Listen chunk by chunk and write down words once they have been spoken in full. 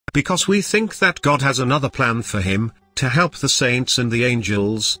because we think that God has another plan for him, to help the saints and the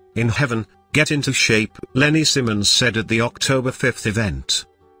angels, in heaven, get into shape, Lenny Simmons said at the October 5th event.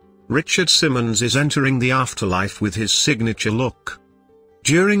 Richard Simmons is entering the afterlife with his signature look.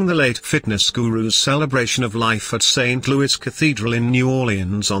 During the late fitness guru's celebration of life at St. Louis Cathedral in New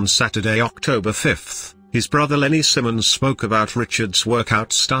Orleans on Saturday, October 5th, his brother Lenny Simmons spoke about Richard's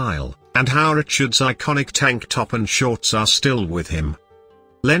workout style, and how Richard's iconic tank top and shorts are still with him.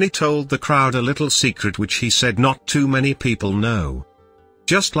 Lenny told the crowd a little secret which he said not too many people know.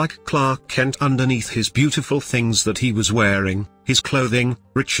 Just like Clark Kent underneath his beautiful things that he was wearing, his clothing,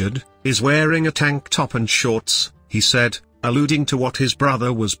 Richard is wearing a tank top and shorts, he said, alluding to what his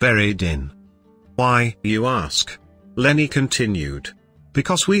brother was buried in. Why, you ask? Lenny continued.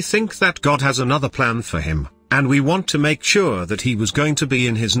 Because we think that God has another plan for him, and we want to make sure that he was going to be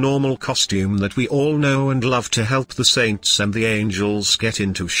in his normal costume that we all know and love to help the saints and the angels get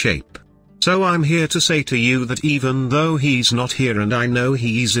into shape. So I'm here to say to you that even though he's not here and I know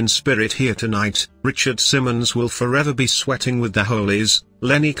he's in spirit here tonight, Richard Simmons will forever be sweating with the holies,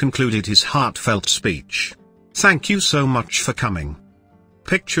 Lenny concluded his heartfelt speech. Thank you so much for coming.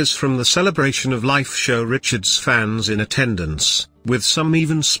 Pictures from the celebration of life show Richard's fans in attendance, with some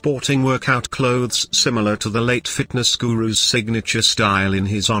even sporting workout clothes similar to the late fitness guru's signature style in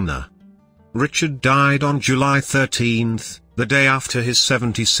his honor. Richard died on July 13th, the day after his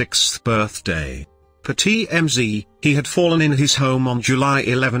 76th birthday. Per TMZ, he had fallen in his home on July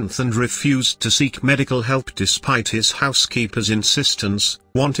 11th and refused to seek medical help despite his housekeeper's insistence,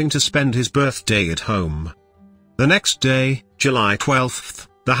 wanting to spend his birthday at home. The next day, July 12th,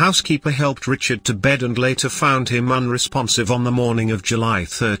 the housekeeper helped Richard to bed and later found him unresponsive on the morning of July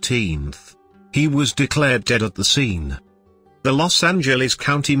 13th. He was declared dead at the scene. The Los Angeles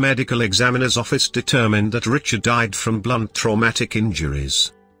County Medical Examiner's Office determined that Richard died from blunt traumatic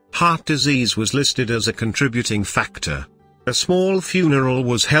injuries. Heart disease was listed as a contributing factor. A small funeral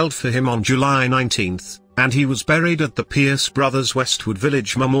was held for him on July 19th, and he was buried at the Pierce Brothers Westwood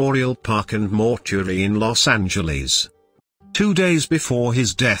Village Memorial Park and Mortuary in Los Angeles. 2 days before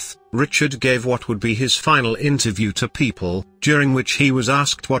his death, Richard gave what would be his final interview to People, during which he was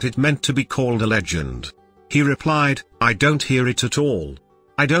asked what it meant to be called a legend. He replied, "I don't hear it at all.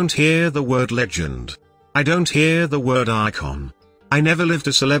 I don't hear the word legend. I don't hear the word icon. I never lived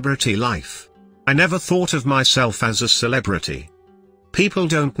a celebrity life. I never thought of myself as a celebrity. People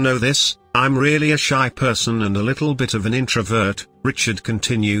don't know this, I'm really a shy person and a little bit of an introvert," Richard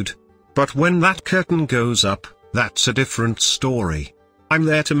continued. "But when that curtain goes up, that's a different story. I'm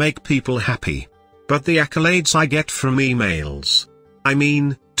there to make people happy. But the accolades I get from emails. I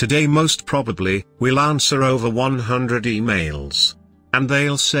mean, today most probably, we'll answer over 100 emails. And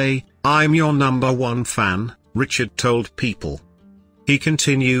they'll say, 'I'm your #1 fan,'" Richard told People. He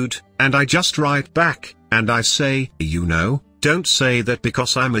continued, "And I just write back, and I say, don't say that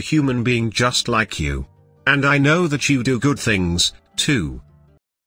because I'm a human being just like you. And I know that you do good things, too.